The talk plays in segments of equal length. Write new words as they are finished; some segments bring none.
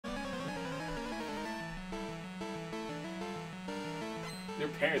Their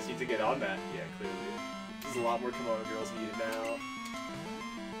parents need to get on that. Yeah, clearly. There's a lot more kimono girls needed now.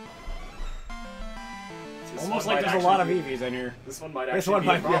 Almost like there's a lot of Eevees in here. This one might actually be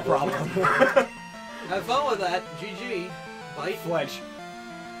a problem. Have fun with that. GG. Bite. Fledge.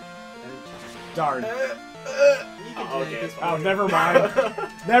 Darn. Oh, never mind.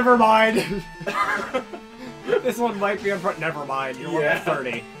 Never mind. This one might be in front. Never mind. You're one at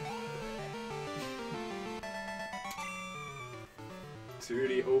 30.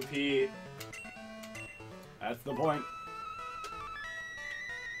 30 OP. That's the point.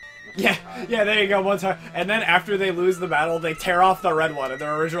 Yeah, there you go, one time. And then after they lose the battle, they tear off the red one, and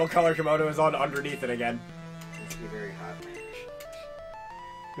their original color kimono is on underneath it again. It's very hot.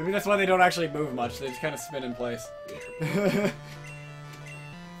 Maybe that's why they don't actually move much, they just kind of spin in place.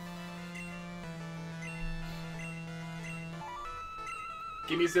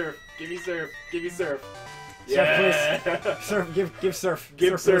 Give me surf, give me surf, give me surf. Yeah. Surf, please. Surf, give surf.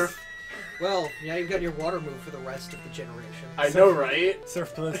 Give surf. Well, yeah, you've got your water move for the rest of the generation. I know, right?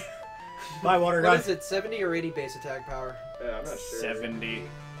 Surf, please. My water gun. What is it, 70 or 80 base attack power? Yeah, I'm not sure. 70.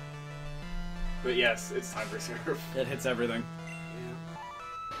 But yes, it's time for surf. It hits everything. Yeah.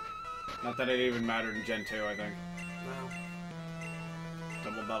 Not that it even mattered in Gen 2, I think. Wow.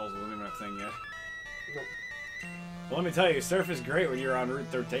 Double battles wasn't even a thing yet. Nope. Well, let me tell you, surf is great when you're on Route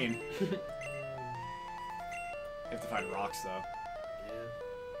 13. You have to find rocks, though. Yeah.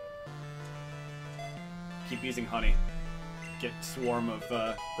 Keep using honey. Get swarm of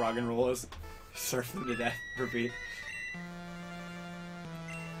rock and rollers. Surf them to death. Repeat.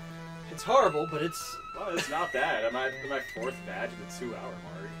 It's horrible, but it's... Well, it's not bad. I'm at my 4th badge at the 2-hour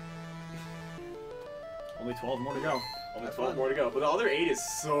mark. Only 12 more to go. Only 12 more to go. But the other 8 is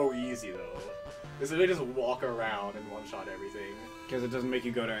so easy, though. Because they just walk around and one-shot everything. Because it doesn't make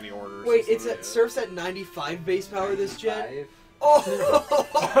you go to any orders. Wait, it's at Surf's at 95 base power this gen? 95? Oh!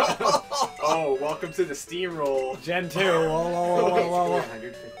 Oh, welcome to the steamroll. Gen 2. Whoa.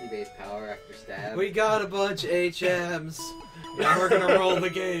 150 base power after stab. We got a bunch of HMs. Now we're gonna roll the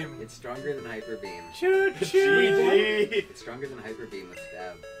game. It's stronger than Hyper Beam. Shoot. It's stronger than Hyper Beam with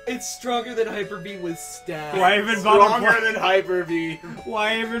stab. It's stronger than Hyper Beam with stab. Why even bother Stronger than Hyper V.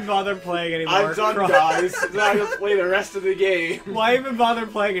 Why even bother playing anymore? I'm done, guys. Now I gotta play the rest of the game. Why even bother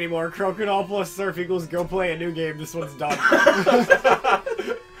playing anymore? Crocodile plus Surf equals go play a new game. This one's done.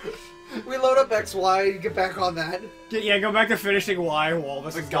 We load up XY, get back on that. Yeah, go back to finishing Y while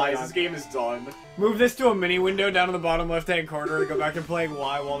this is going Guys, on. this game is done. Move this to a mini window down in the bottom left-hand corner and go back to playing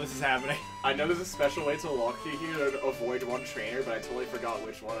Y while this is happening. I know there's a special way to lock you here to avoid one trainer, but I totally forgot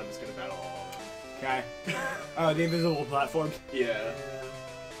which one. I'm just gonna battle all of them. Okay. Oh, the invisible platform. Yeah.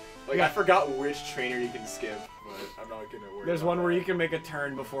 Like, I forgot which trainer you can skip, but I'm not gonna worry There's about one where that. you can make a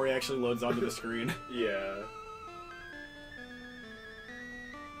turn before he actually loads onto the screen. Yeah.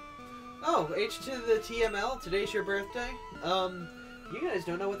 Oh, H to the TML, today's your birthday? You guys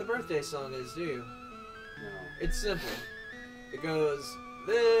don't know what the birthday song is, do you? No. It's simple. It goes,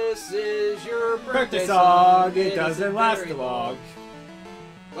 this is your birthday song, song, it doesn't last very long.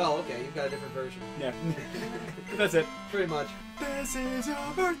 Well, okay, you've got a different version. Yeah. That's it. Pretty much. This is your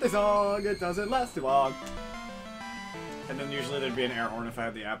birthday song, it doesn't last too long. And then usually there'd be an air horn if I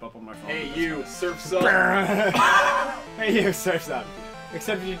had the app up on my phone. Hey, you, Surf's up. Hey, you, Surf's up.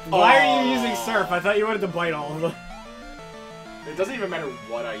 Except, why are you using Surf? I thought you wanted to bite all of them. It doesn't even matter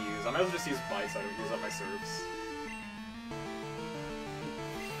what I use. I might as well just use bites. I don't use up my Surfs.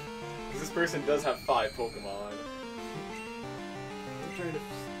 Because this person does have 5 Pokemon. I'm trying to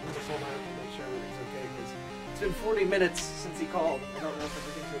pull my up and make sure everything's okay, because it's been 40 minutes since he called. I don't know if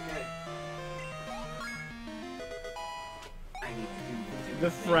everything's okay. I need to do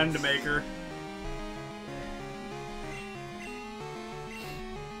The friend maker.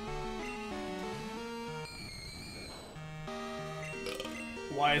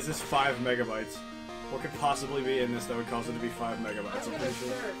 Why is this 5 megabytes? What could possibly be in this that would cause it to be 5 megabytes? I'm pretty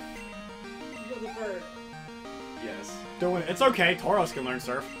sure. Yes. Doing it. It's okay. Tauros can learn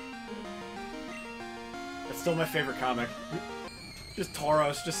Surf. It's still my favorite comic. Just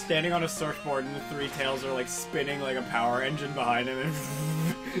Tauros, just standing on a surfboard and the 3 tails are like spinning like a power engine behind him. And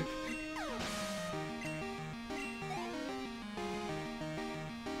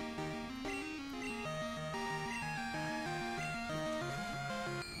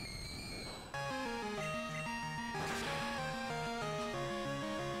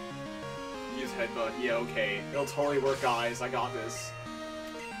Use Headbutt. Yeah, okay. It'll totally work, guys. I got this.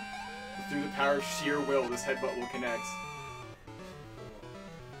 Through the power of sheer will, this Headbutt will connect.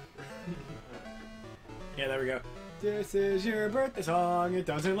 yeah, there we go. This is your birthday song. It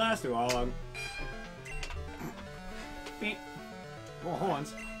doesn't last too long. Beep. Well,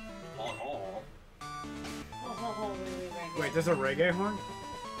 horns. Oh, Wait, there's a reggae horn?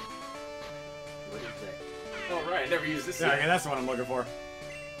 What is that? oh, right, I never used this Yeah, yet. okay, that's what I'm looking for.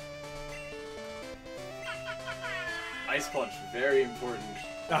 Ice Punch, very important.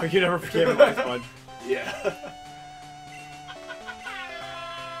 Oh, you never became an ice punch. Yeah.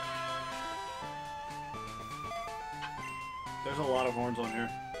 There's a lot of horns on here.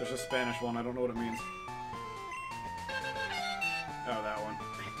 There's a Spanish one, I don't know what it means. Oh, that one.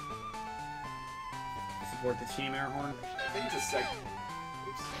 Support the team air horn. I think it's a second.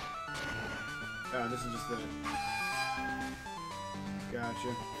 Oops. Oh, this is just the...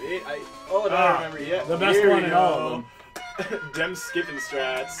 Gotcha. Oh, no, I remember. Yeah, the best here one we in go. all of them. Dem skipping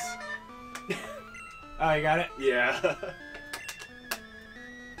strats. Oh, you got it? Yeah.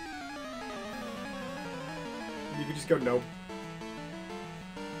 You could just go nope.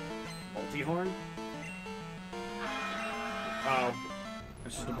 Multi-horn? Oh.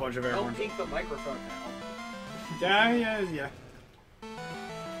 It's just a bunch of air Don't horns. peek the microphone now. Yeah.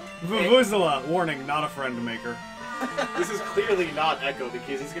 Vuvuzela! Warning, not a friend maker. This is clearly not Echo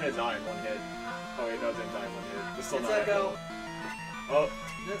because he's gonna die in one hit. Oh wait, no, it didn't die in one hit. It's still It's not Echo. Oh,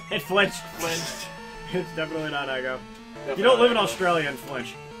 It flinched. flinched. It's definitely not Echo. Definitely You don't live in Echo. Australia and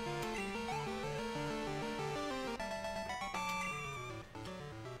flinch.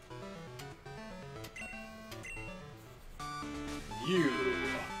 You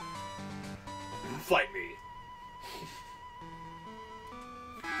fight me.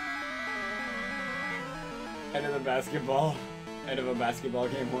 End of the basketball. End of a basketball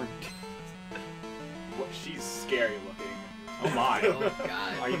game horn. What? She's scary looking. Oh my. Oh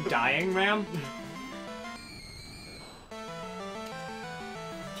god. Are you dying, ma'am?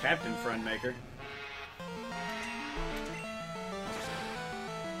 Captain Friend Maker.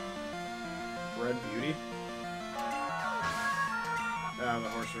 Red Beauty. Oh, the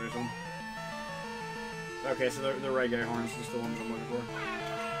horse race one. Okay, so the reggae horn is just the one that I'm looking for.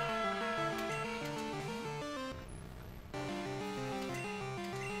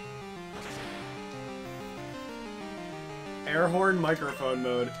 Air horn microphone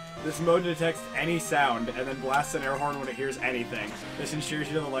mode. This mode detects any sound and then blasts an air horn when it hears anything. This ensures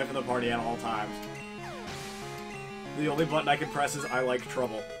you to the life of the party at all times. The only button I can press is I like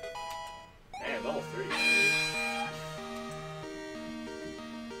trouble. Man, level 3.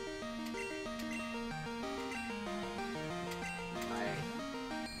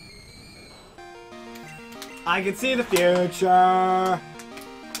 I can see the future! Well,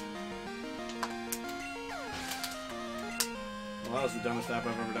 that was the dumbest app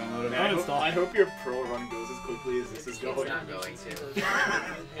I've ever downloaded. Man, Uninstall. I hope your pro run goes as quickly as this is It's going. not going to.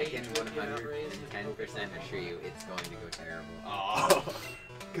 I can 110% assure you it's going to go terrible. Oh,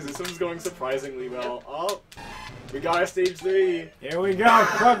 because this one's going surprisingly well. Oh, we got our stage 3. Here we go,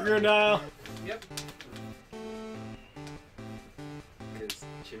 crocodile! Yep. Because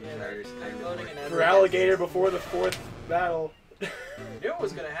Chimichar's kind of Loading like... an For alligator before the 4th battle. I knew it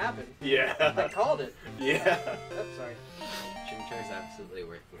was gonna happen. I Yeah. called it. Yeah. Oh, sorry. Chimichar's absolutely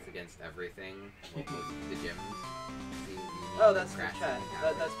worthless against everything. Well, most of the gyms. Oh, that's the Crashing chat.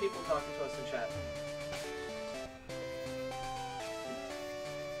 tower. That's people talking to us in chat.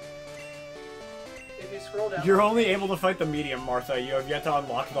 If you scroll down, You're only able to fight the medium Martha. You have yet to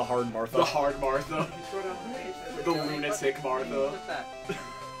unlock the hard Martha. The hard Martha. if you scroll down the page, there's a The donate lunatic button. Martha. Click that.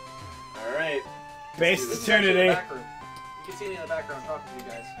 Alright. Base This is actually the tunity. back room. You can see me in the background talking to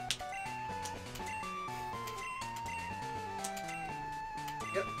you guys.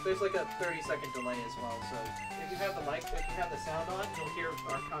 Yep, there's like a 30-second delay as well, so if you have the mic, if you have the sound on, you'll hear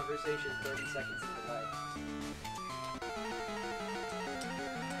our conversation 30 seconds of delay.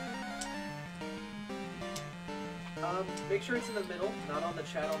 Make sure it's in the middle, not on the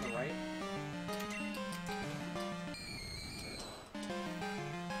chat on the right.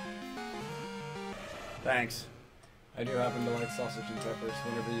 Thanks. I do happen to like sausage and peppers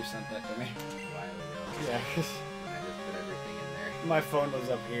whenever you sent that to me. A while ago. Yeah, 'cause I just put everything in there. my phone was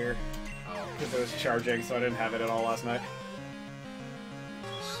up here Oh. because it was charging, so I didn't have it at all last night.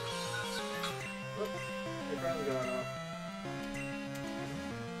 Oop, your phone's going off.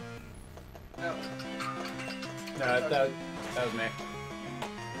 No. No, that was me.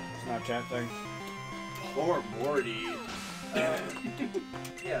 Snapchat thing. Poor Morty.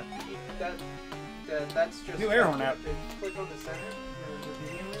 Yeah, that's just... New air horn app. Click on the center where the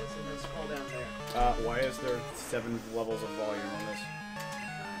video is, and then scroll down there. Why is there 7 levels of volume on this?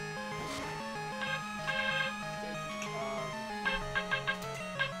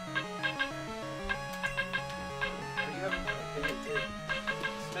 Are you having fun?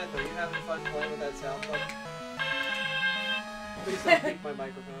 Smith, are you having fun playing with that sound button? Please don't take my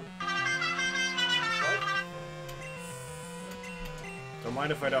microphone. What? Don't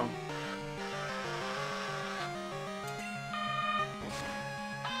mind if I don't.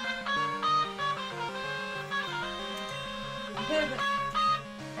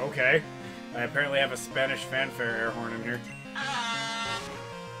 Okay. I apparently have a Spanish fanfare air horn in here.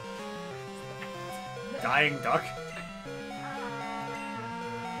 Dying duck?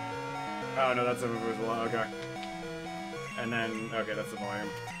 Oh no, that's a vuvuzela. Okay. And then, okay, that's the volume.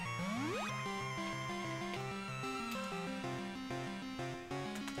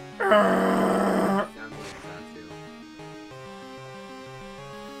 Sounds like Sansu.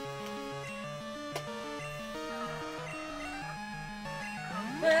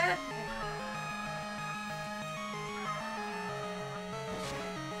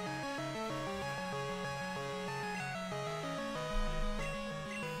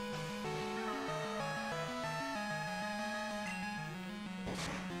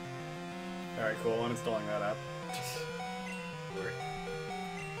 Alright, cool. Uninstalling that app. Work.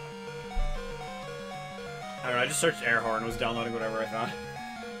 I don't know, I just searched air horn, was downloading whatever I found.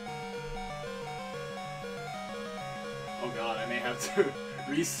 Oh god, I may have to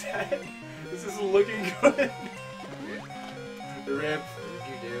reset. This isn't looking good. Rip. What did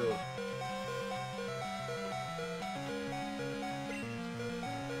you do?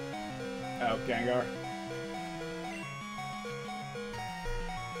 Oh, Gengar.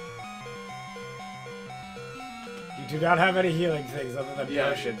 You do not have any healing things other than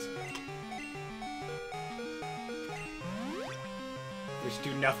potions. Which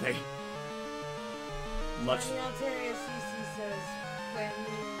do nothing. Much. Altaria CC says, when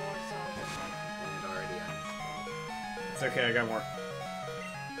more songs of my And it already uninstalled. It's okay, I got more.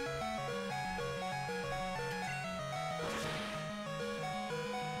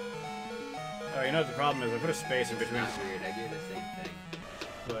 Oh, you know what the problem is? I put a space in It's between. not weird, I do the same thing.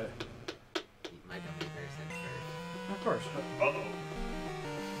 But, Eat my gummy person first. of course.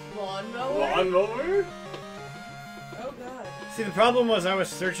 Uh-oh. lawnmower? Lawnmower? Oh god. See, the problem was I was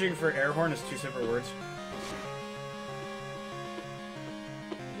searching for air horn as two separate words.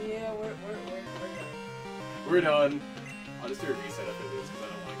 Yeah, we're done. We're done. I'll just do a reset if it is, because I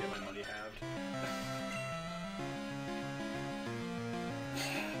don't want to get my money halved.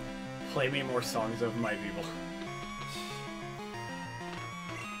 Play me more songs of my people.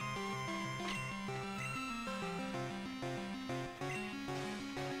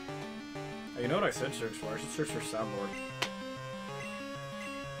 You know what I should search for? I should search for soundboard.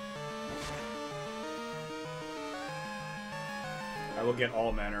 I will get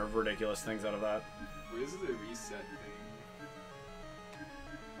all manner of ridiculous things out of that. Where's the reset thing?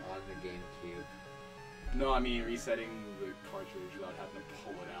 On the GameCube. No, I mean resetting the cartridge without having to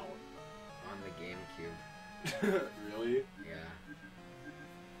pull it out. On the GameCube. Really? Yeah.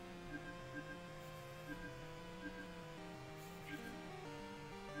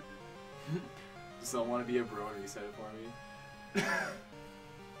 Does someone want to be a bro and reset it for me? You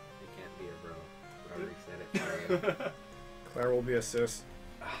can't be a bro. But I'll reset it for you. Claire will be assist.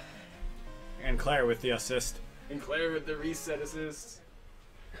 And Claire with the assist. And Claire with the reset assist.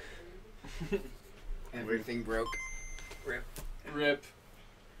 Everything broke. Rip. Rip.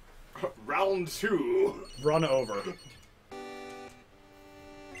 Round 2. Run over.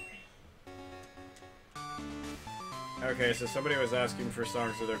 Okay, so somebody was asking for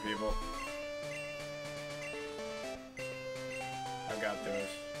songs of their people. I've got those.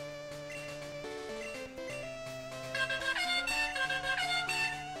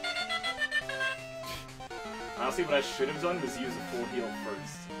 Honestly, what I should have done was use a full heal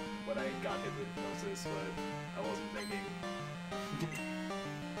first when I got hit with hypnosis, but I wasn't thinking.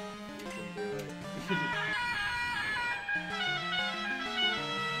 You can do it.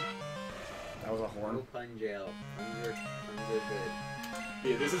 That was a horn. No pun jail. Puns are good.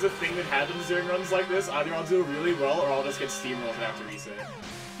 Yeah, this is a thing that happens during runs like this. Either I'll do really well, or I'll just get steamrolled and have to reset.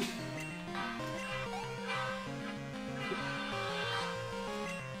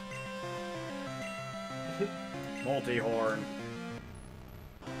 Multi-horn.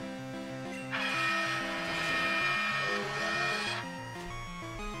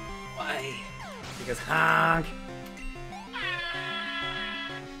 Why? Because honk!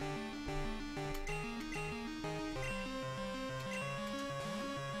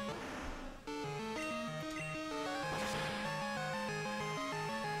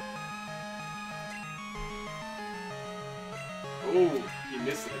 Oh, he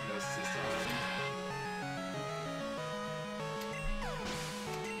missed the hypnosis this time.